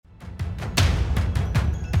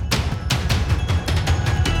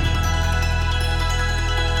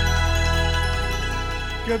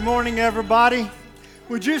Good morning, everybody.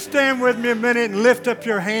 Would you stand with me a minute and lift up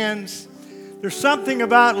your hands? There's something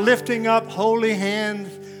about lifting up holy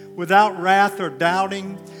hands without wrath or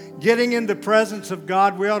doubting, getting in the presence of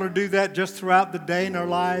God. We ought to do that just throughout the day in our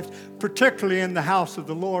lives, particularly in the house of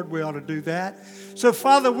the Lord. We ought to do that. So,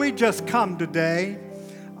 Father, we just come today.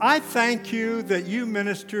 I thank you that you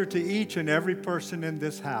minister to each and every person in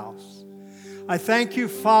this house. I thank you,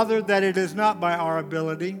 Father, that it is not by our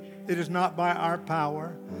ability, it is not by our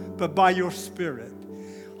power, but by your Spirit.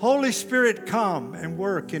 Holy Spirit, come and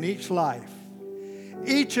work in each life.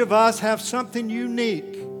 Each of us have something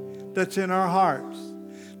unique that's in our hearts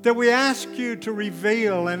that we ask you to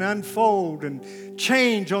reveal and unfold and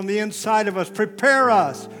change on the inside of us. Prepare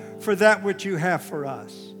us for that which you have for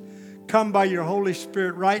us. Come by your Holy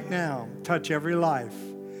Spirit right now. Touch every life.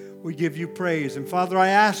 We give you praise. And Father, I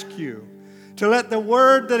ask you to let the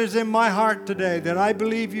word that is in my heart today that I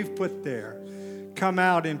believe you've put there come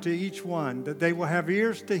out into each one, that they will have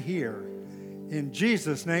ears to hear. In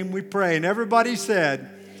Jesus' name we pray. And everybody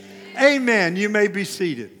said, Amen. You may be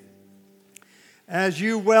seated. As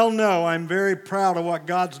you well know, I'm very proud of what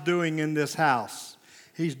God's doing in this house.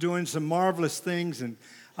 He's doing some marvelous things, and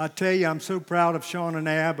I tell you, I'm so proud of Sean and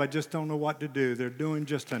Ab. I just don't know what to do. They're doing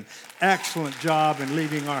just an excellent job in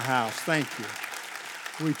leading our house. Thank you.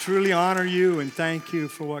 We truly honor you and thank you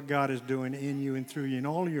for what God is doing in you and through you and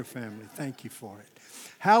all of your family. Thank you for it.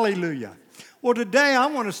 Hallelujah. Well, today I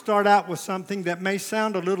want to start out with something that may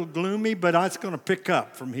sound a little gloomy, but it's going to pick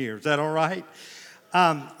up from here. Is that all right?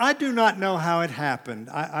 I do not know how it happened.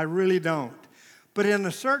 I really don't. But in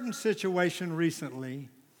a certain situation recently,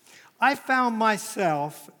 I found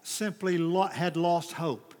myself simply had lost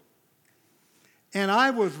hope. And I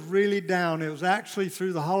was really down. It was actually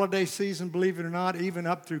through the holiday season, believe it or not, even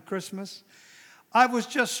up through Christmas. I was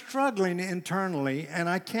just struggling internally, and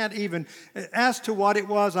I can't even, as to what it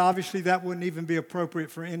was, obviously that wouldn't even be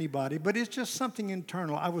appropriate for anybody, but it's just something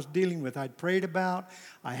internal I was dealing with. I'd prayed about,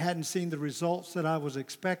 I hadn't seen the results that I was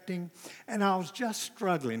expecting, and I was just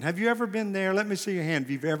struggling. Have you ever been there? Let me see your hand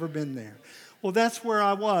if you've ever been there. Well, that's where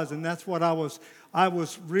I was, and that's what I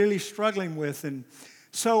was really struggling with. And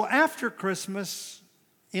so after Christmas,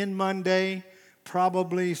 in Monday,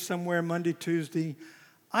 probably somewhere Monday, Tuesday,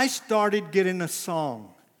 I started getting a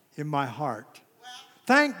song in my heart.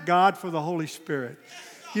 Thank God for the Holy Spirit.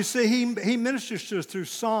 You see, He ministers to us through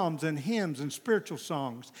psalms and hymns and spiritual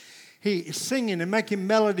songs. He is singing and making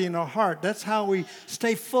melody in our heart. That's how we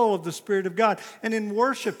stay full of the Spirit of God. And in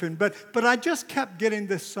worshiping. But I just kept getting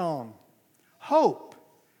this song. Hope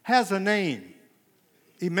has a name.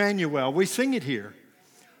 Emmanuel. We sing it here.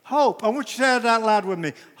 Hope. I want you to say it out loud with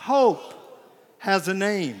me. Hope has a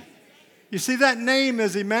name. You see, that name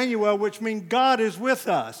is Emmanuel, which means God is with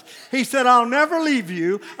us. He said, I'll never leave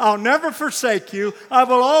you. I'll never forsake you. I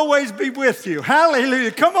will always be with you.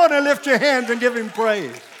 Hallelujah. Come on and lift your hands and give Him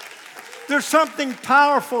praise. There's something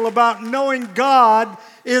powerful about knowing God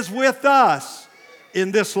is with us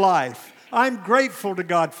in this life. I'm grateful to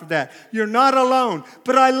God for that. You're not alone.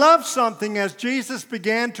 But I love something as Jesus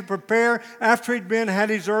began to prepare after he'd had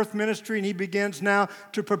his earth ministry, and he begins now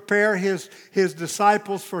to prepare his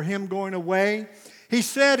disciples for him going away. He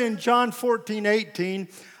said in John 14:18,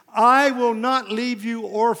 I will not leave you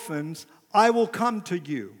orphans, I will come to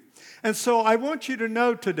you. And so I want you to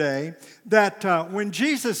know today that when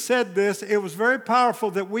Jesus said this, it was very powerful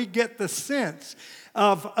that we get the sense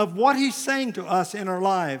of what He's saying to us in our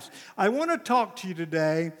lives. I want to talk to you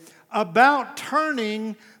today about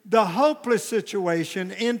turning the hopeless situation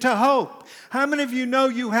into hope. How many of you know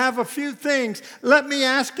you have a few things? Let me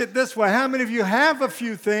ask it this way. How many of you have a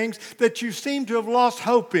few things that you seem to have lost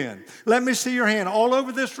hope in? Let me see your hand all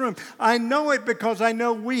over this room. I know it because I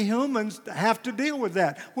know we humans have to deal with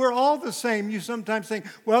that. We're all the same. You sometimes think,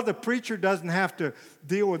 well, the preacher doesn't have to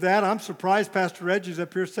deal with that. I'm surprised Pastor Reggie's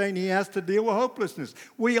up here saying he has to deal with hopelessness.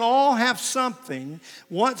 We all have something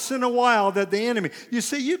once in a while that the enemy. You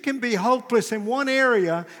see, you can be hopeless in one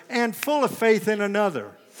area and full of faith in another.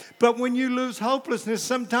 But when you lose hopelessness,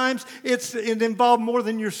 sometimes it involves more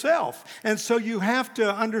than yourself. And so you have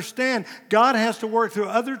to understand God has to work through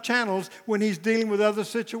other channels when He's dealing with other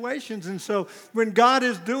situations. And so when God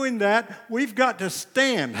is doing that, we've got to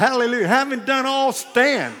stand. Hallelujah. Haven't done all,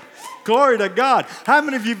 stand. Glory to God. How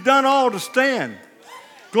many of you have done all to stand?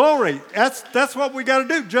 Glory. That's what we got to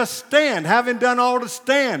do. Just stand. Having done all to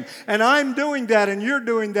stand. And I'm doing that and you're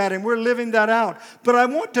doing that and we're living that out. But I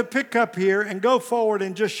want to pick up here and go forward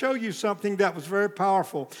and just show you something that was very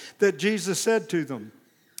powerful that Jesus said to them.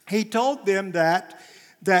 He told them that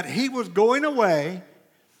He was going away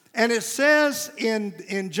And it says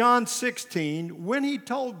in John 16, when he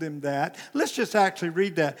told them that, let's just actually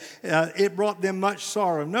read that. It brought them much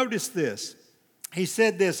sorrow. Notice this. He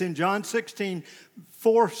said this in John 16,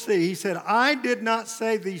 4c. He said, I did not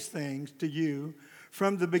say these things to you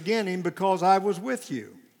from the beginning because I was with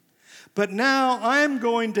you. But now I am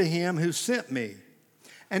going to him who sent me.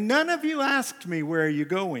 And none of you asked me, where are you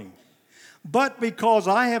going? But because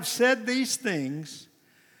I have said these things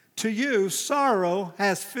to you, sorrow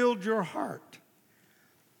has filled your heart.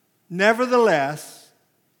 Nevertheless,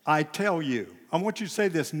 I tell you. I want you to say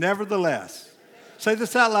this, nevertheless. Say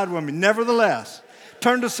this out loud with me, nevertheless.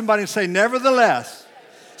 Turn to somebody and say, nevertheless.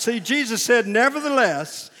 See, Jesus said,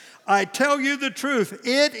 nevertheless, I tell you the truth.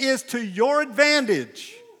 It is to your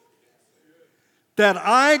advantage that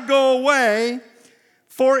I go away,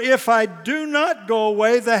 for if I do not go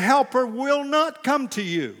away, the Helper will not come to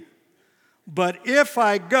you. But if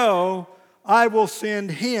I go, I will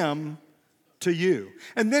send him to you.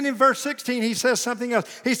 And then in verse 16, he says something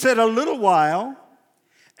else. He said, a little while,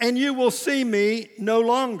 and you will see me no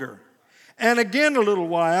longer. And again a little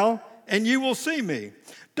while, and you will see me.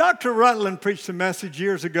 Dr. Rutland preached a message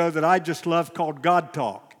years ago that I just love called God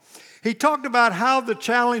Talk. He talked about how the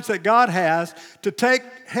challenge that God has to take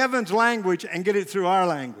heaven's language and get it through our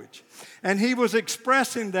language. And he was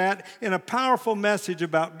expressing that in a powerful message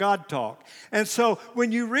about God talk. And so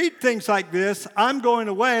when you read things like this, I'm going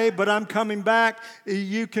away, but I'm coming back.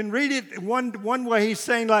 You can read it one way. He's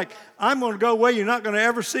saying like, I'm going to go away. You're not going to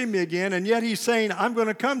ever see me again. And yet he's saying, I'm going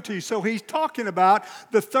to come to you. So he's talking about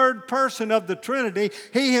the third person of the Trinity.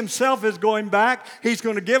 He himself is going back. He's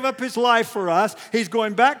going to give up his life for us. He's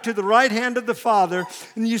going back to the right hand of the Father.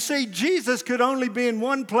 And you see, Jesus could only be in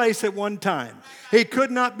one place at one time. He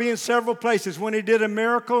could not be in several places. When he did a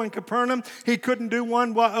miracle in Capernaum, he couldn't do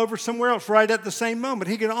one over somewhere else right at the same moment.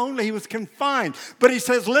 He was confined. But he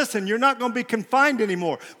says, listen, you're not going to be confined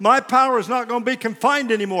anymore. My power is not going to be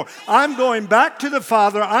confined anymore. I'm going back to the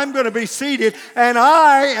Father. I'm going to be seated, and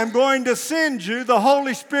I am going to send you the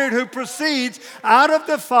Holy Spirit who proceeds out of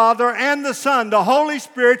the Father and the Son. The Holy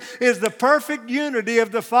Spirit is the perfect unity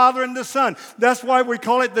of the Father and the Son. That's why we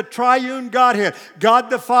call it the triune Godhead. God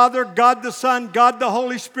the Father, God the Son, God the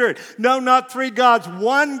Holy Spirit. No, not three gods.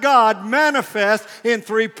 One God manifest in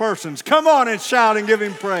three persons. Come on and shout and give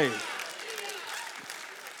him praise.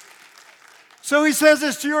 So he says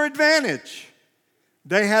it's to your advantage.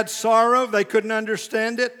 They had sorrow. They couldn't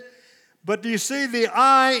understand it. But do you see the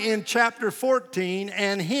I in chapter 14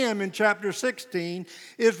 and him in chapter 16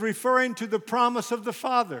 is referring to the promise of the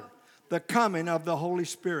Father, the coming of the Holy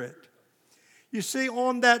Spirit. You see,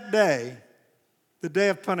 on that day, the day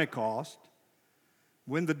of Pentecost,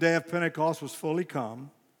 when the day of Pentecost was fully come,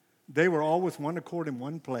 they were all with one accord in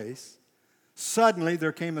one place. Suddenly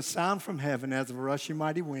there came a sound from heaven as of a rushing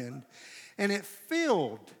mighty wind, and it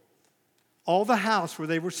filled all the house where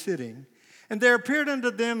they were sitting. And there appeared unto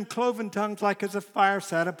them cloven tongues like as a fire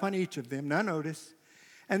sat upon each of them. Now notice,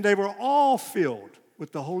 and they were all filled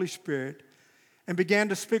with the Holy Spirit and began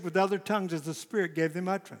to speak with other tongues as the Spirit gave them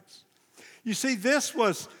utterance. You see, this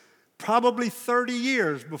was probably 30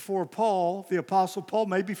 years before Paul, the Apostle Paul,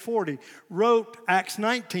 maybe 40, wrote Acts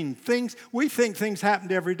 19. We think things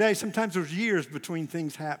happened every day. Sometimes there's years between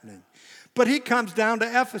things happening. But he comes down to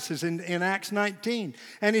Ephesus in Acts 19,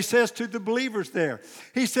 and he says to the believers there,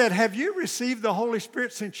 he said, have you received the Holy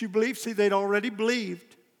Spirit since you believed? See, they'd already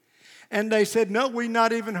believed. And they said, no, we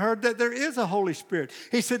not even heard that there is a Holy Spirit.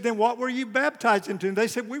 He said, then what were you baptized into? And they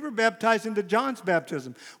said, we were baptized into John's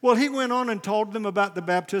baptism. Well, he went on and told them about the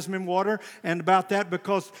baptism in water and about that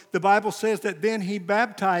because the Bible says that then he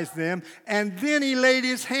baptized them and then he laid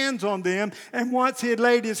his hands on them. And once he had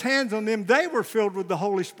laid his hands on them, they were filled with the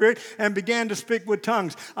Holy Spirit and began to speak with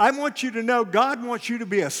tongues. I want you to know God wants you to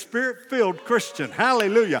be a Spirit-filled Christian.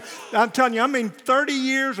 Hallelujah. I'm telling you, 30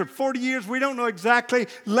 years or 40 years, we don't know exactly.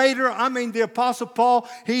 Later, the Apostle Paul,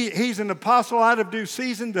 he's an apostle out of due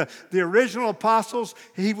season. The original apostles,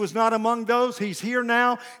 he was not among those. He's here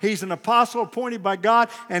now. He's an apostle appointed by God,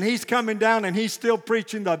 and he's coming down, and he's still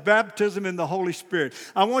preaching the baptism in the Holy Spirit.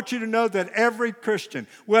 I want you to know that every Christian,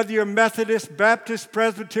 whether you're Methodist, Baptist,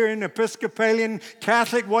 Presbyterian, Episcopalian,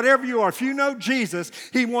 Catholic, whatever you are, if you know Jesus,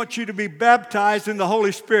 he wants you to be baptized in the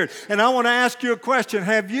Holy Spirit. And I want to ask you a question.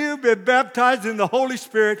 Have you been baptized in the Holy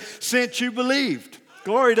Spirit since you believed?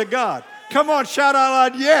 Glory to God. Come on, shout out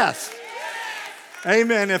loud, yes.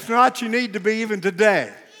 Amen. If not, you need to be even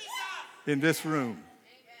today in this room.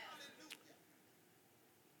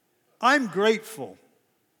 I'm grateful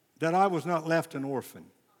that I was not left an orphan.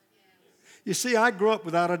 You see, I grew up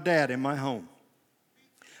without a dad in my home.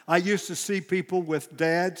 I used to see people with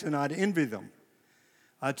dads, and I'd envy them.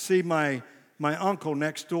 I'd see my uncle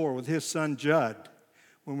next door with his son Judd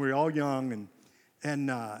when we were all young,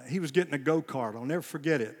 and he was getting a go-kart. I'll never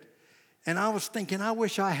forget it. And I was thinking, I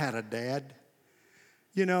wish I had a dad,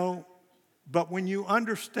 you know. But when you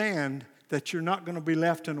understand that you're not going to be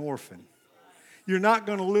left an orphan, you're not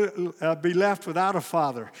going to be left without a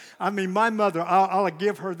father. I mean, my mother, I'll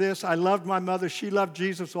give her this. I loved my mother. She loved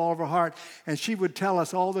Jesus with all of her heart. And she would tell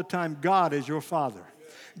us all the time, God is your father.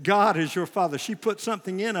 God is your father. She put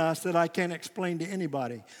something in us that I can't explain to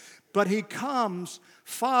anybody. But he comes,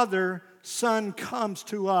 Father, Son comes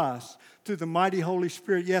to us through the mighty Holy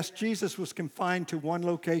Spirit. Yes, Jesus was confined to one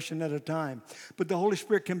location at a time, but the Holy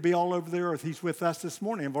Spirit can be all over the earth. He's with us this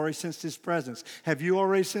morning. I've already sensed His presence. Have you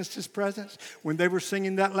already sensed His presence? When they were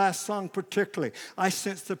singing that last song particularly, I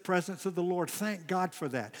sensed the presence of the Lord. Thank God for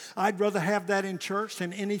that. I'd rather have that in church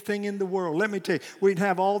than anything in the world. Let me tell you, we'd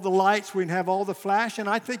have all the lights, we'd have all the flash, and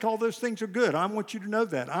I think all those things are good. I want you to know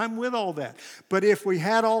that. I'm with all that. But if we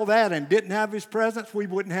had all that and didn't have His presence, we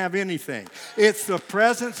wouldn't have anything. It's the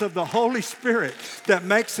presence of the Holy Spirit that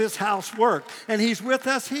makes this house work. And He's with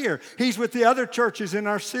us here. He's with the other churches in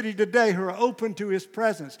our city today who are open to His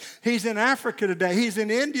presence. He's in Africa today. He's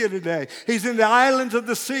in India today. He's in the islands of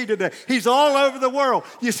the sea today. He's all over the world.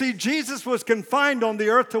 You see, Jesus was confined on the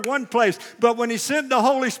earth to one place, but when He sent the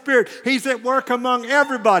Holy Spirit, He's at work among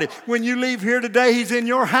everybody. When you leave here today, He's in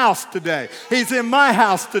your house today. He's in my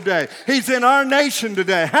house today. He's in our nation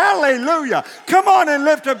today. Hallelujah. Come on and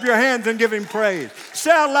lift up your hands and give Him praise.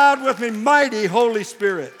 Say out loud with me, mighty Holy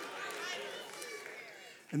Spirit.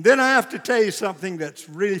 And then I have to tell you something that's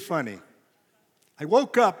really funny. I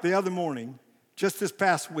woke up the other morning, just this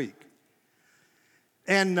past week,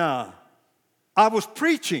 and I was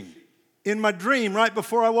preaching in my dream right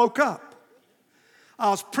before I woke up. I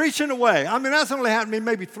was preaching away. I mean, that's only happened to me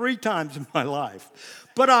maybe 3 times in my life.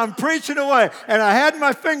 But I'm preaching away, and I had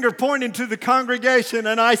my finger pointing to the congregation,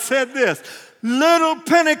 and I said this, little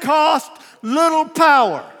Pentecost, little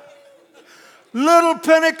power. Little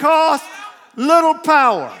Pentecost, little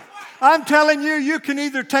power. I'm telling you, you can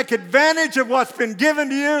either take advantage of what's been given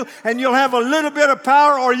to you and you'll have a little bit of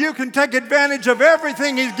power, or you can take advantage of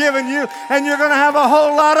everything He's given you and you're going to have a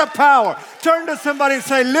whole lot of power. Turn to somebody and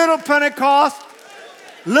say, little Pentecost,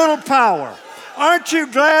 little power. Aren't you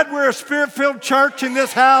glad we're a Spirit-filled church in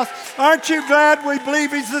this house? Aren't you glad we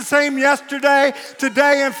believe He's the same yesterday,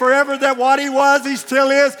 today, and forever, that what He was, He still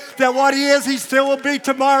is, that what He is, He still will be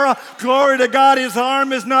tomorrow? Glory to God. His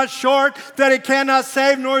arm is not short, that He cannot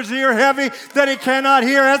save, nor His ear heavy, that He cannot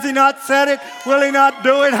hear. Has He not said it? Will He not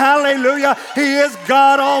do it? Hallelujah. He is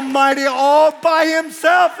God Almighty all by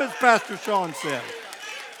Himself, as Pastor Sean said.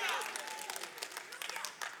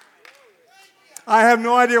 I have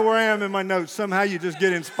no idea where I am in my notes. Somehow you just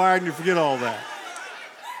get inspired and you forget all that.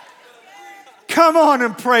 Come on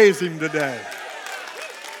and praise Him today.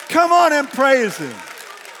 Come on and praise Him.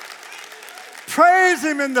 Praise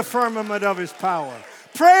Him in the firmament of His power.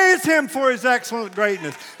 Praise Him for His excellent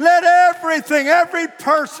greatness. Let everything, every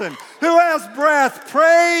person who has breath,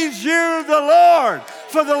 praise you, the Lord.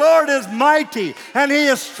 For the Lord is mighty, and He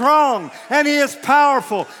is strong, and He is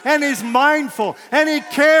powerful, and He's mindful, and He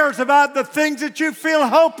cares about the things that you feel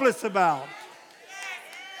hopeless about.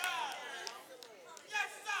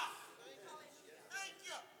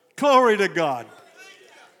 Glory to God.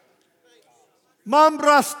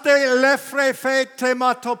 Mambraste lefre fete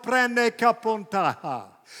matoprende capontaha.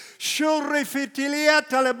 Shurri fitilia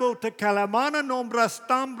talebota calamana nombra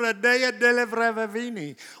stambra dea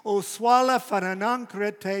delevrevavini, o swala fananan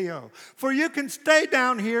creteo. For you can stay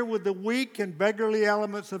down here with the weak and beggarly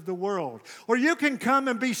elements of the world, or you can come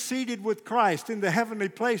and be seated with Christ in the heavenly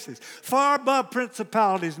places, far above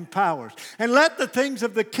principalities and powers, and let the things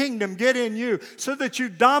of the kingdom get in you so that you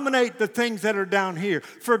dominate the things that are down here.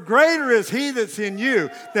 For greater is He that's in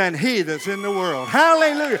you than he that's in the world.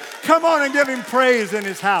 Hallelujah. Come on and give Him praise in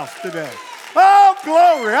His house today. Oh,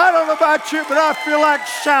 glory. I don't know about you, but I feel like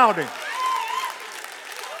shouting.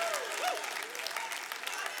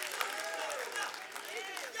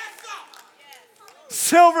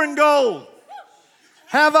 Silver and gold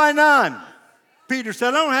have I none. Peter said,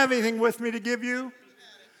 I don't have anything with me to give you,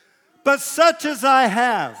 but such as I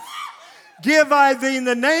have, give I thee in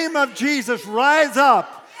the name of Jesus. Rise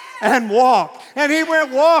up and walk. And he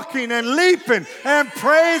went walking and leaping and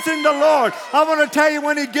praising the Lord. I want to tell you,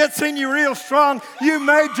 when He gets in you real strong, you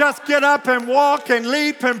may just get up and walk and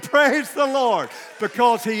leap and praise the Lord,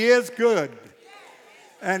 because He is good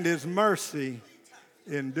and His mercy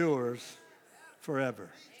endures forever.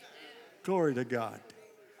 Glory to God.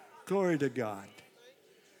 Glory to God.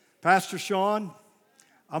 Pastor Sean,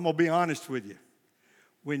 I'm going to be honest with you.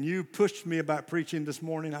 When you pushed me about preaching this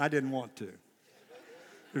morning, I didn't want to.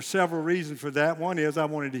 There's several reasons for that. One is I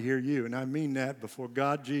wanted to hear you, and I mean that before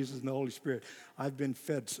God, Jesus, and the Holy Spirit. I've been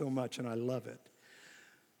fed so much, and I love it.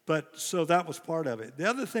 But so that was part of it. The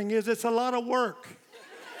other thing is it's a lot of work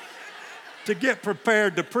to get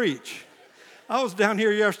prepared to preach. I was down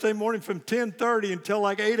here yesterday morning from 10:30 until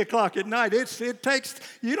like 8 o'clock at night. It takes,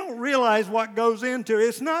 you don't realize what goes into it.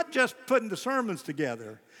 It's not just putting the sermons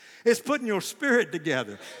together. It's putting your spirit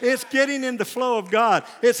together. It's getting in the flow of God.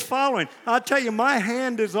 It's following. I'll tell you, my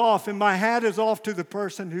hand is off and my hat is off to the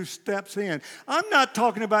person who steps in. I'm not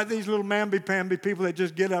talking about these little mamby-pamby people that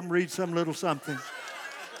just get up and read some little something.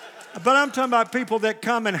 But I'm talking about people that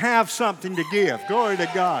come and have something to give. Glory to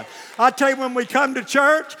God. I tell you, when we come to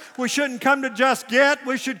church, we shouldn't come to just get.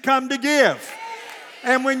 We should come to give.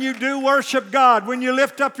 And when you do worship God, when you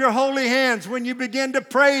lift up your holy hands, when you begin to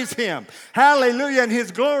praise Him, hallelujah, and His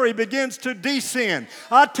glory begins to descend.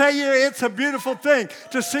 I tell you, it's a beautiful thing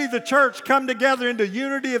to see the church come together into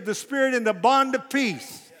unity of the Spirit in the bond of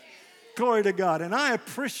peace. Glory to God. And I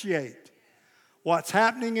appreciate what's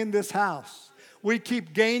happening in this house. We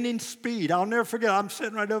keep gaining speed. I'll never forget, I'm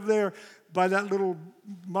sitting right over there by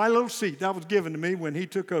my little seat that was given to me when he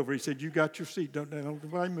took over. He said, you got your seat. Don't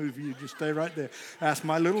I move you. Just stay right there. That's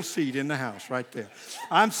my little seat in the house right there.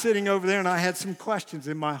 I'm sitting over there, and I had some questions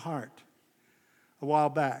in my heart a while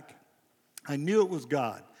back. I knew it was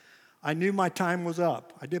God. I knew my time was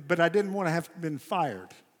up. But I didn't want to have been fired.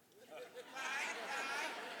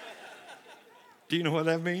 Do you know what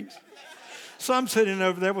that means? So I'm sitting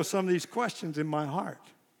over there with some of these questions in my heart.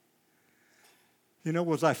 You know,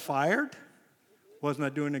 was I fired? Wasn't I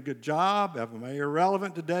doing a good job? Am I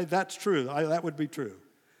irrelevant today? That's true. That would be true.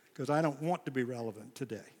 Because I don't want to be relevant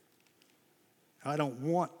today. I don't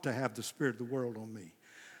want to have the spirit of the world on me.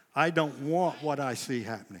 I don't want what I see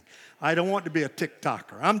happening. I don't want to be a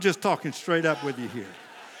TikToker. I'm just talking straight up with you here.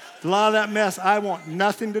 A lot of that mess I want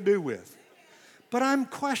nothing to do with. But I'm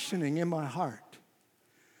questioning in my heart.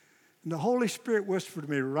 And the Holy Spirit whispered to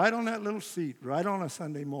me right on that little seat, right on a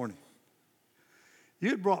Sunday morning. You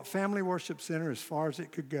had brought Family Worship Center as far as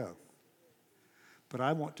it could go. But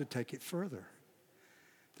I want to take it further.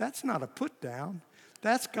 That's not a put down.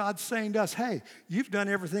 That's God saying to us, hey, you've done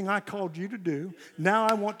everything I called you to do. Now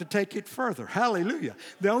I want to take it further. Hallelujah.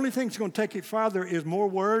 The only thing that's going to take it farther is more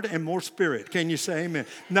word and more spirit. Can you say amen?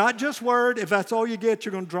 Not just word. If that's all you get,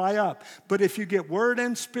 you're going to dry up. But if you get word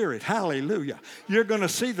and spirit, hallelujah, you're going to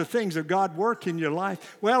see the things of God work in your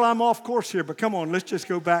life. Well, I'm off course here, but come on, let's just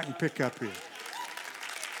go back and pick up here.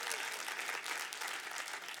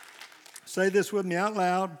 Say this with me out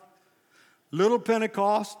loud. Little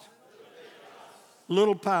Pentecost.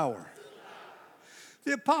 Little power.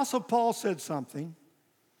 The Apostle Paul said something.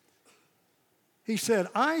 He said,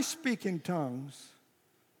 I speak in tongues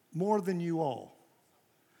more than you all.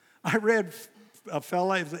 I read a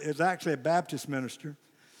fella, is actually a Baptist minister.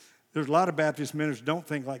 There's a lot of Baptist ministers don't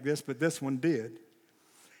think like this, but this one did.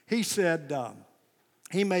 He said,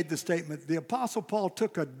 he made the statement, the Apostle Paul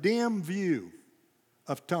took a dim view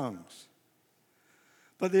of tongues.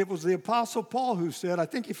 But it was the Apostle Paul who said, I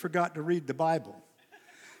think he forgot to read the Bible.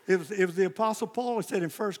 It was the Apostle Paul who said in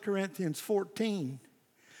 1 Corinthians 18,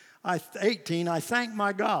 I thank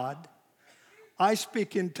my God, I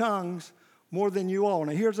speak in tongues more than you all.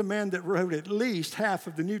 Now here's a man that wrote at least half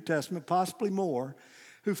of the New Testament, possibly more,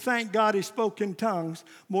 who thanked God he spoke in tongues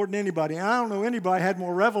more than anybody. And I don't know anybody had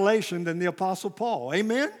more revelation than the Apostle Paul.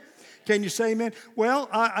 Amen? Can you say amen? Well,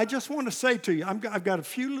 I just want to say to you, I've got a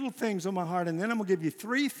few little things on my heart, and then I'm going to give you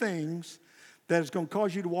 3 things that is going to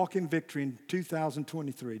cause you to walk in victory in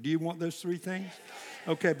 2023. Do you want those 3 things?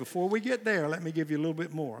 Okay, before we get there, let me give you a little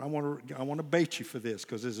bit more. I want to bait you for this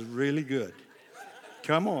because this is really good.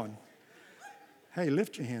 Come on. Hey,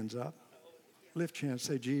 lift your hands up. Lift your hands.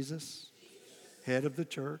 Say, Jesus, head of the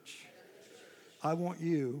church, I want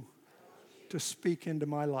you to speak into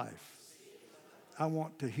my life. I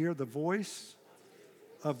want to hear the voice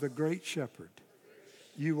of the great shepherd.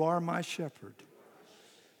 You are my shepherd.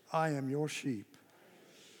 I am your sheep.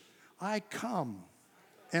 I come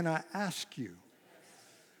and I ask you,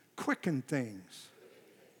 quicken things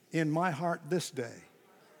in my heart this day.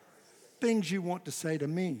 Things you want to say to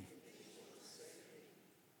me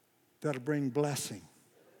that'll bring blessing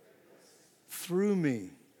through me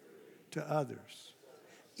to others,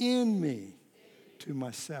 in me to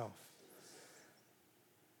myself.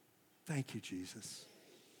 Thank you, Jesus.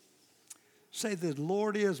 Say, the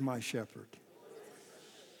Lord is my shepherd.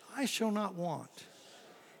 I shall not want.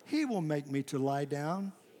 He will make me to lie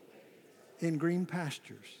down in green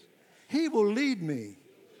pastures. He will lead me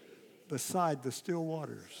beside the still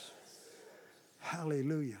waters.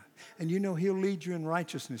 Hallelujah. And you know He'll lead you in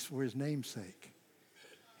righteousness for His name's sake.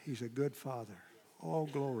 He's a good Father. All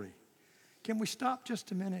glory. Can we stop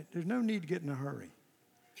just a minute? There's no need to get in a hurry.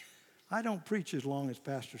 I don't preach as long as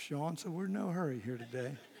Pastor Sean, so we're in no hurry here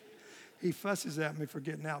today. He fusses at me for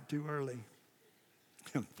getting out too early.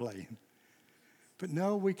 I'm playing. But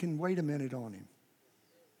no, we can wait a minute on him.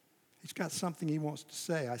 He's got something he wants to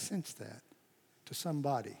say. I sense that to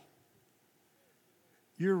somebody.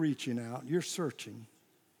 You're reaching out. You're searching.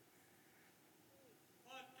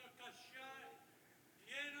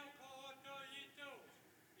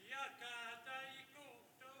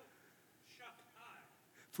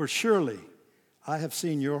 For surely I have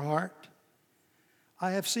seen your heart.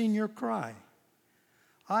 I have seen your cry.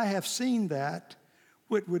 I have seen that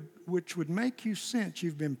which would make you sense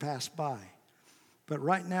you've been passed by. But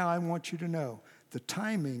right now I want you to know the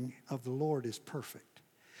timing of the Lord is perfect.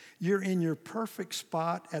 You're in your perfect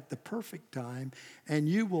spot at the perfect time, and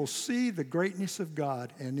you will see the greatness of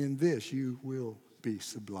God, and in this you will be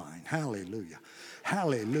sublime. Hallelujah.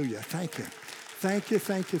 Hallelujah. Thank you. Thank you,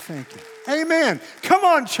 thank you, thank you. Amen. Come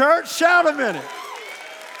on, church. Shout a minute.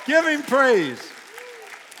 Give Him praise.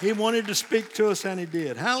 He wanted to speak to us, and He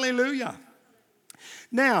did. Hallelujah.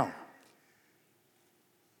 Now,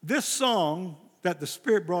 this song that the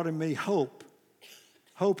Spirit brought in me, Hope.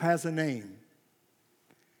 Hope has a name.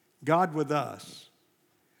 God with us.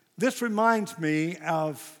 This reminds me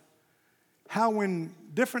of how when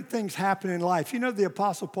different things happen in life, you know the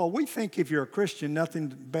Apostle Paul, we think if you're a Christian, nothing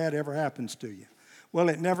bad ever happens to you. Well,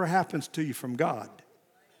 it never happens to you from God.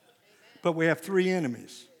 But we have three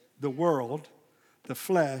enemies, the world, the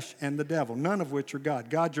flesh, and the devil, none of which are God.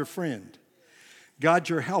 God's your friend. God's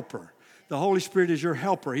your helper. The Holy Spirit is your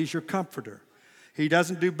helper. He's your comforter. He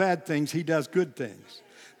doesn't do bad things. He does good things.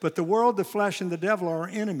 But the world, the flesh, and the devil are our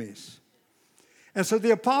enemies. And so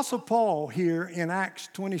the Apostle Paul here in Acts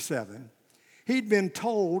 27, he'd been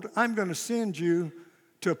told, I'm going to send you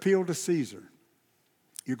to appeal to Caesar.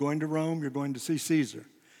 You're going to Rome. You're going to see Caesar.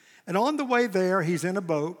 And on the way there, he's in a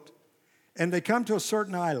boat, and they come to a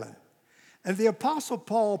certain island. And the Apostle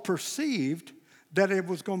Paul perceived that it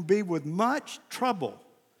was going to be with much trouble,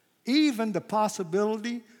 even the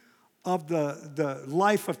possibility of the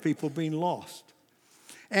life of people being lost.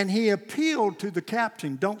 And he appealed to the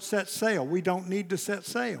captain, don't set sail. We don't need to set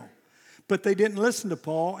sail. But they didn't listen to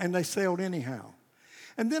Paul, and they sailed anyhow.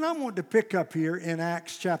 And then I want to pick up here in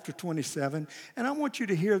Acts chapter 27, and I want you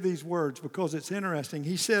to hear these words because it's interesting.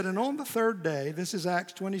 He said, and on the third day, this is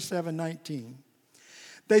Acts 27:19,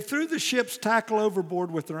 they threw the ship's tackle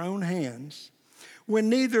overboard with their own hands. When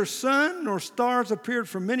neither sun nor stars appeared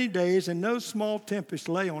for many days and no small tempest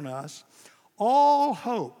lay on us, all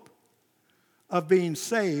hope of being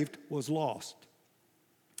saved was lost.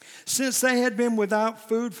 Since they had been without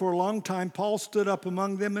food for a long time, Paul stood up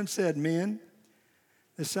among them and said, men,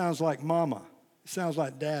 this sounds like mama. It sounds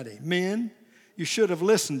like daddy. Men, you should have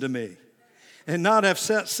listened to me and not have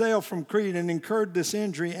set sail from Crete and incurred this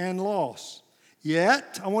injury and loss.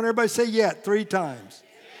 Yet, I want everybody to say yet 3 times.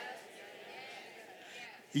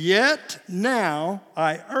 Yet now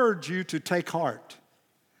I urge you to take heart.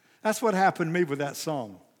 That's what happened to me with that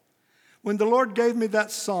song. When the Lord gave me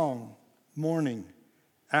that song, morning,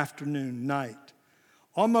 afternoon, night,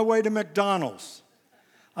 on my way to McDonald's,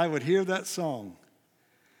 I would hear that song.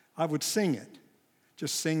 I would sing it.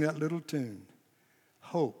 Just sing that little tune.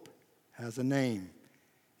 Hope has a name,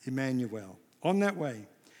 Emmanuel. On that way,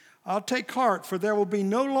 I'll take heart, for there will be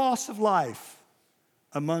no loss of life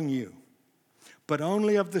among you, but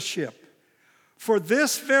only of the ship. For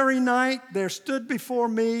this very night there stood before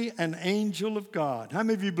me an angel of God. How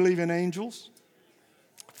many of you believe in angels?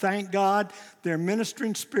 Thank God, they're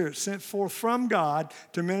ministering spirits sent forth from God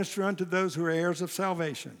to minister unto those who are heirs of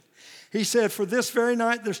salvation. He said, for this very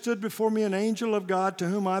night there stood before me an angel of God to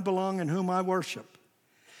whom I belong and whom I worship.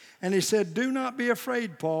 And he said, do not be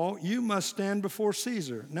afraid, Paul. You must stand before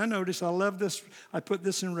Caesar. Now notice, I love this. I put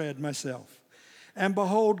this in red myself. And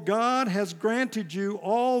behold, God has granted you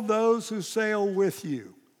all those who sail with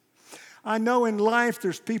you. I know in life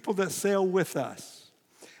there's people that sail with us.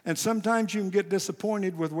 And sometimes you can get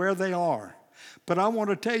disappointed with where they are. But I want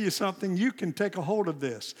to tell you something. You can take a hold of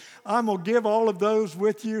this. I'm going to give all of those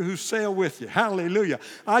with you who sail with you. Hallelujah.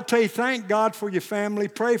 I tell you, thank God for your family.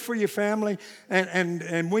 Pray for your family.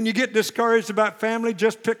 And when you get discouraged about family,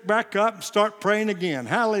 just pick back up and start praying again.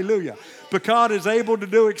 Hallelujah. But God is able to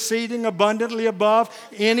do exceeding abundantly above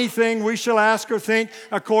anything we shall ask or think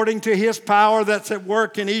according to His power that's at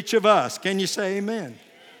work in each of us. Can you say amen?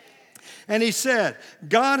 And he said,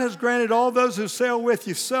 God has granted all those who sail with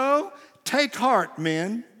you. So take heart,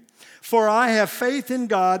 men, For I have faith in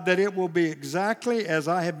God that it will be exactly as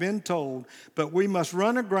I have been told, but we must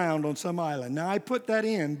run aground on some island. Now, I put that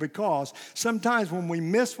in because sometimes when we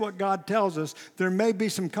miss what God tells us, there may be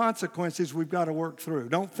some consequences we've got to work through.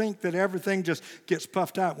 Don't think that everything just gets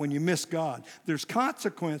puffed out when you miss God. There's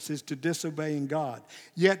consequences to disobeying God.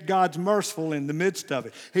 Yet God's merciful in the midst of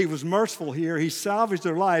it. He was merciful here. He salvaged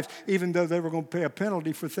their lives, even though they were going to pay a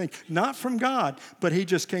penalty for things, not from God, but He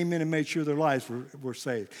just came in and made sure their lives were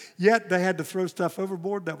saved. Yet they had to throw stuff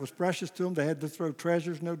overboard that was precious to them. They had to throw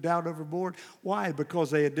treasures, no doubt, overboard. Why? Because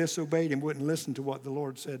they had disobeyed and wouldn't listen to what the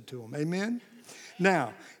Lord said to them. Amen?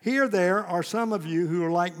 Now, here there are some of you who are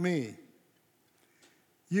like me.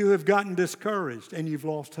 You have gotten discouraged and you've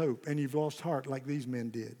lost hope and you've lost heart like these men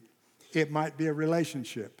did. It might be a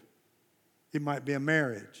relationship. It might be a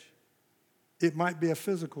marriage. It might be a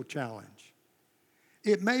physical challenge.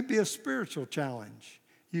 It may be a spiritual challenge.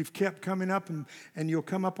 You've kept coming up and you'll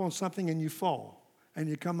come up on something and you fall. And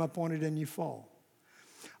you come up on it and you fall.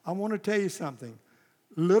 I want to tell you something.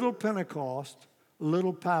 Little Pentecost,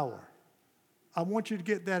 little power. I want you to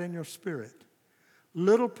get that in your spirit.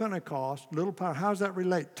 Little Pentecost, little power. How does that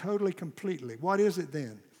relate? Totally, completely. What is it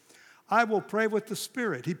then? I will pray with the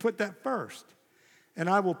Spirit. He put that first. And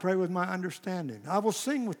I will pray with my understanding. I will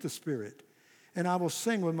sing with the Spirit. And I will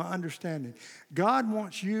sing with my understanding. God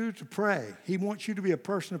wants you to pray. He wants you to be a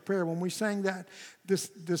person of prayer. When we sang that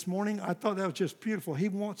this morning, I thought that was just beautiful. He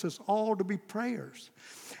wants us all to be prayers.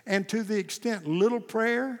 And to the extent, little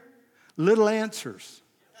prayer, little answers.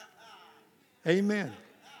 Amen.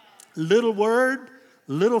 Little word,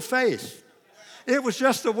 little faith. It was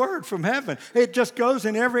just a word from heaven. It just goes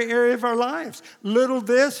in every area of our lives. Little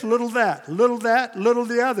this, little that, little that, little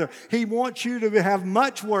the other. He wants you to have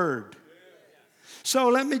much word. So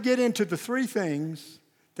let me get into the three things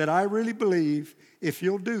that I really believe, if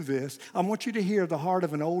you'll do this, I want you to hear the heart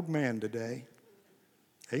of an old man today.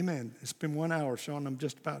 Amen. It's been 1 hour, Sean. I'm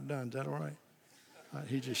just about done. Is that all right?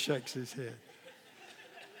 He just shakes his head.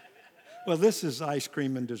 Well, this is ice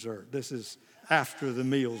cream and dessert. This is after the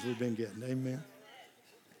meals we've been getting. Amen.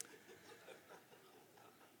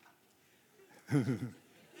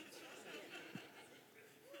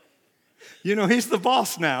 You know, he's the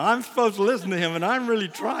boss now. I'm supposed to listen to him, and I'm really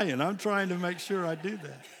trying. I'm trying to make sure I do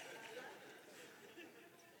that.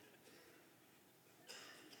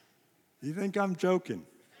 You think I'm joking?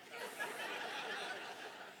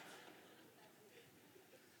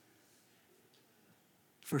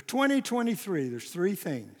 For 2023, there's three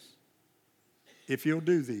things. If you'll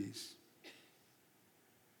do these,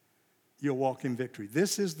 you'll walk in victory.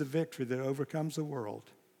 This is the victory that overcomes the world,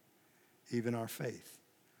 even our faith.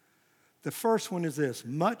 The first one is this: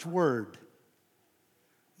 much word,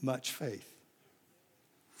 much faith.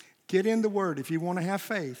 Get in the word if you want to have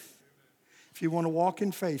faith. If you want to walk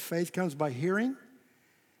in faith, faith comes by hearing,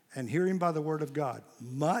 and hearing by the word of God.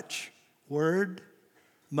 Much word,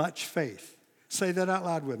 much faith. Say that out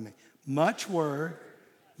loud with me. Much word,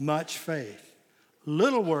 much faith.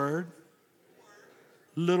 Little word,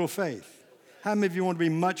 little faith. How many of you want to be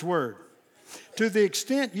much word? To the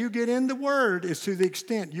extent you get in the word is to the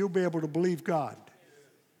extent you'll be able to believe God.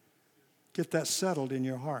 Get that settled in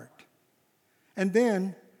your heart. And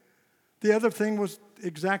then the other thing was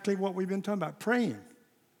exactly what we've been talking about, praying.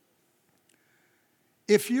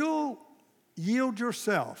 If you'll yield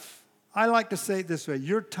yourself, I like to say it this way,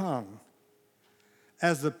 your tongue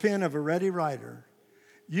as the pen of a ready writer,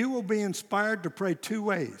 you will be inspired to pray two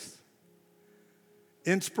ways.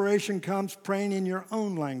 Inspiration comes praying in your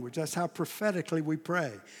own language. That's how prophetically we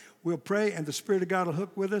pray. We'll pray and the Spirit of God will hook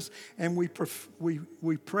with us, and we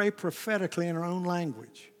pray prophetically in our own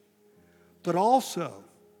language. But also,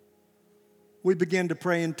 we begin to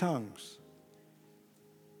pray in tongues.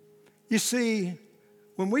 You see,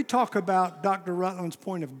 when we talk about Dr. Rutland's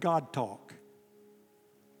point of God talk,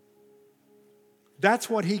 that's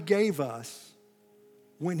what he gave us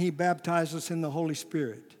when he baptized us in the Holy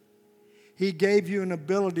Spirit. He gave you an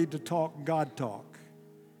ability to talk God talk,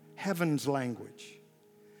 heaven's language.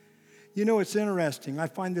 You know, it's interesting. I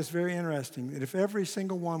find this very interesting, that if every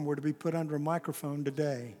single one were to be put under a microphone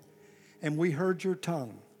today and we heard your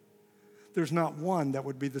tongue, there's not one that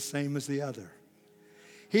would be the same as the other.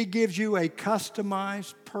 He gives you a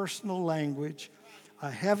customized personal language, a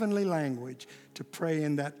heavenly language to pray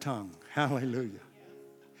in that tongue. Hallelujah.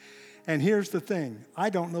 And here's the thing. I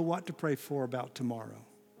don't know what to pray for about tomorrow.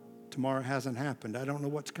 Tomorrow hasn't happened. I don't know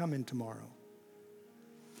what's coming tomorrow.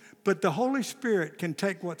 But the Holy Spirit can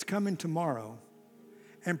take what's coming tomorrow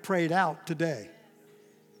and pray it out today.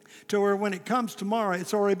 To where when it comes tomorrow,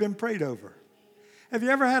 it's already been prayed over. Have you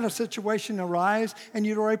ever had a situation arise and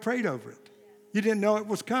you'd already prayed over it? You didn't know it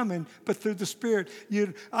was coming, but through the Spirit,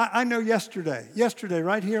 I know yesterday,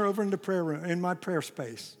 right here over in the prayer room, in my prayer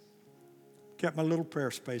space, kept my little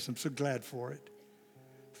prayer space. I'm so glad for it.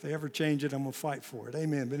 If they ever change it, I'm going to fight for it.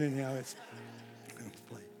 Amen. But anyhow, it's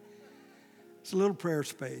a little prayer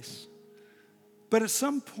space. But at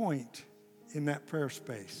some point in that prayer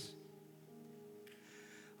space,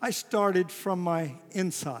 I started from my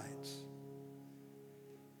insides,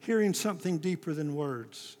 hearing something deeper than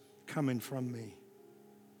words coming from me.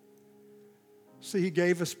 See, he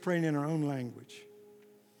gave us praying in our own language.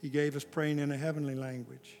 He gave us praying in a heavenly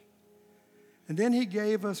language. And then he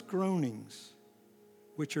gave us groanings,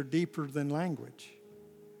 which are deeper than language.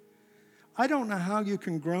 I don't know how you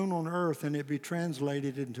can groan on earth and it be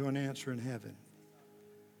translated into an answer in heaven.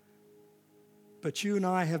 But you and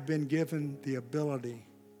I have been given the ability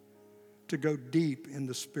to go deep in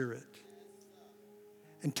the Spirit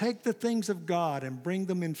and take the things of God and bring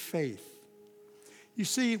them in faith. You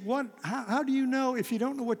see, how do you know, if you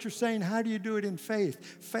don't know what you're saying, how do you do it in faith?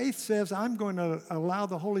 Faith says, I'm going to allow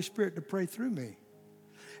the Holy Spirit to pray through me.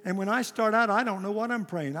 And when I start out, I don't know what I'm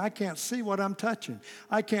praying. I can't see what I'm touching.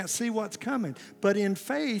 I can't see what's coming. But in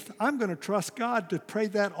faith, I'm going to trust God to pray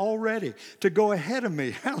that already, to go ahead of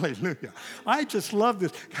me. Hallelujah. I just love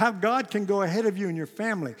this, how God can go ahead of you in your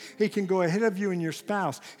family. He can go ahead of you in your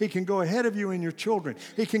spouse. He can go ahead of you in your children.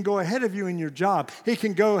 He can go ahead of you in your job. He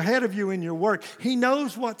can go ahead of you in your work. He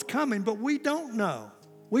knows what's coming, but we don't know.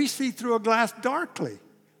 We see through a glass darkly.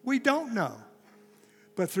 We don't know.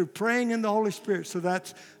 But through praying in the Holy Spirit. So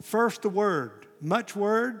that's first the word. Much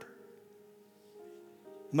word,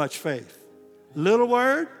 much faith. Little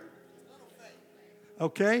word,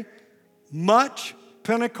 okay. Much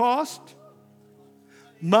Pentecost,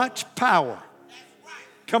 much power.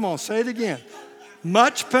 Come on, say it again.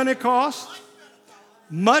 Much Pentecost,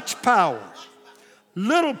 much power.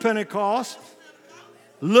 Little Pentecost,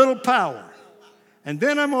 little power. And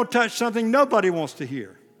then I'm going to touch something nobody wants to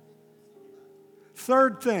hear.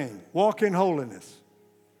 Third thing, walk in holiness.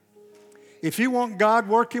 If you want God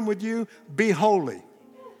working with you, be holy.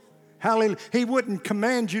 Hallelujah. He wouldn't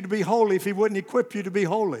command you to be holy if he wouldn't equip you to be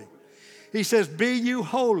holy. He says, be you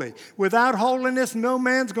holy. Without holiness, no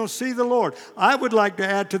man's going to see the Lord. I would like to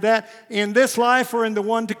add to that, in this life or in the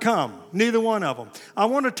one to come. Neither one of them. I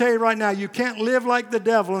want to tell you right now, you can't live like the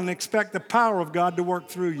devil and expect the power of God to work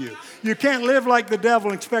through you. You can't live like the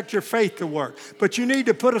devil and expect your faith to work. But you need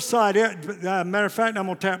to put aside, matter of fact, I'm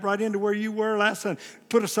going to tap right into where you were last Sunday.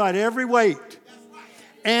 Put aside every weight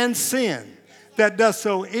and sin that does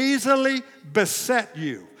so easily beset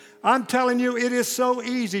you. I'm telling you, it is so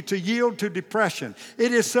easy to yield to depression.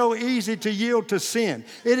 It is so easy to yield to sin.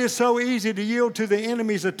 It is so easy to yield to the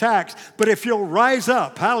enemy's attacks. But if you'll rise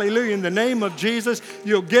up, hallelujah, in the name of Jesus,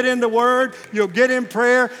 you'll get in the Word, you'll get in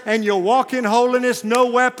prayer, and you'll walk in holiness.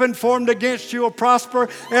 No weapon formed against you will prosper.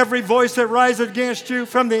 Every voice that rises against you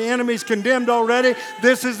from the enemy is condemned already.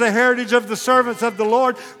 This is the heritage of the servants of the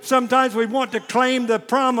Lord. Sometimes we want to claim the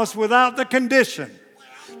promise without the condition.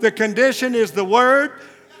 The condition is the Word,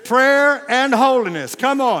 prayer, and holiness.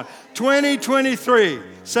 Come on. 2023.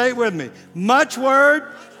 Say it with me. Much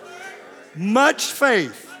word, much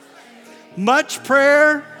faith, much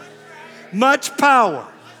prayer, much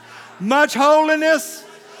power, much holiness,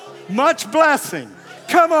 much blessing.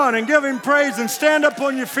 Come on and give him praise and stand up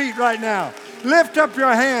on your feet right now. Lift up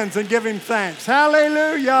your hands and give him thanks.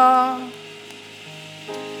 Hallelujah.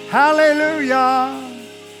 Hallelujah.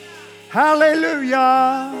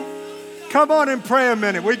 Hallelujah. Come on and pray a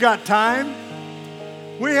minute. We got time.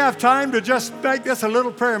 We have time to just make this a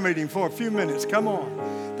little prayer meeting for a few minutes. Come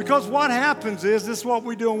on. Because what happens is, this is what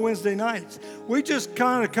we do on Wednesday nights. We just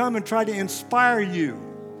kind of come and try to inspire you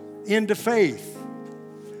into faith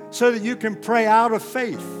so that you can pray out of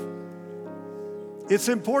faith. It's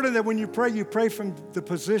important that when you pray from the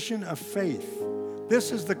position of faith.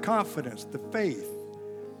 This is the confidence, the faith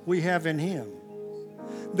we have in him.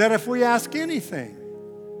 That if we ask anything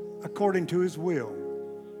according to his will,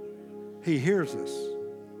 he hears us.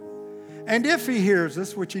 And if he hears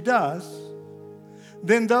us, which he does,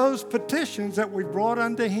 then those petitions that we brought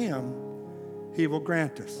unto him, he will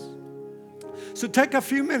grant us. So take a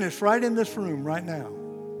few minutes right in this room right now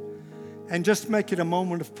and just make it a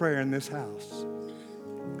moment of prayer in this house.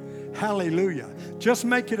 Hallelujah. Just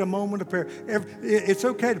make it a moment of prayer. It's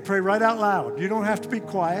okay to pray right out loud. You don't have to be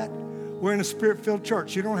quiet. We're in a Spirit-filled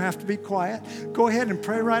church. You don't have to be quiet. Go ahead and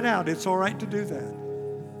pray right out. It's all right to do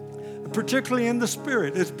that. Particularly in the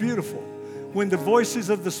Spirit. It's beautiful. When the voices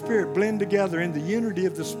of the Spirit blend together in the unity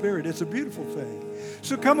of the Spirit, it's a beautiful thing.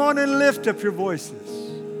 So come on and lift up your voices.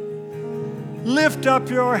 Lift up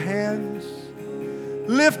your hands.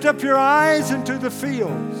 Lift up your eyes into the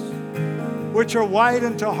fields, which are white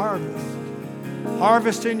unto harvest.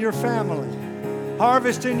 Harvest in your family.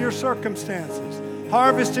 Harvest in your circumstances.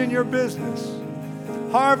 Harvest in your business.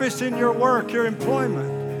 Harvest in your work, your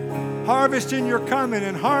employment. Harvest in your coming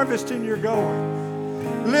and harvest in your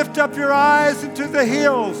going. Lift up your eyes into the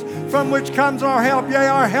hills from which comes our help. Yea,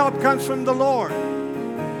 our help comes from the Lord.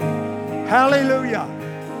 Hallelujah.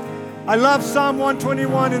 I love Psalm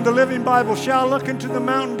 121 in the Living Bible. Shall I look into the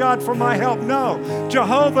mountain, God, for my help? No.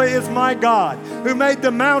 Jehovah is my God, who made the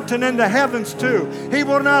mountain and the heavens too. He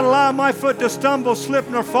will not allow my foot to stumble, slip,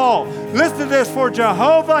 nor fall. Listen to this, for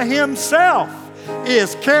Jehovah himself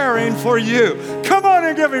is caring for you. Come on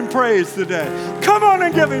and give him praise today. Come on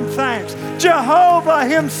and give him thanks. Jehovah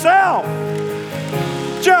himself.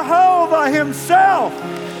 Jehovah himself.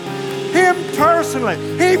 Him personally.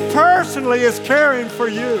 He personally is caring for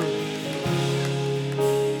you.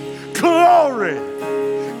 Glory.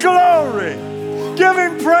 Glory. Give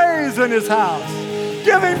him praise in his house.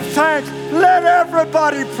 Give him thanks. Let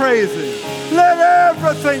everybody praise him. Let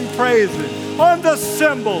everything praise him. On the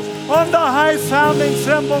cymbals, on the high-sounding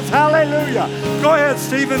cymbals. Hallelujah. Go ahead,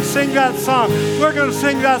 Stephen, sing that song. We're going to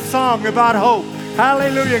sing that song about hope.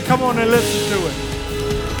 Hallelujah. Come on and listen to it.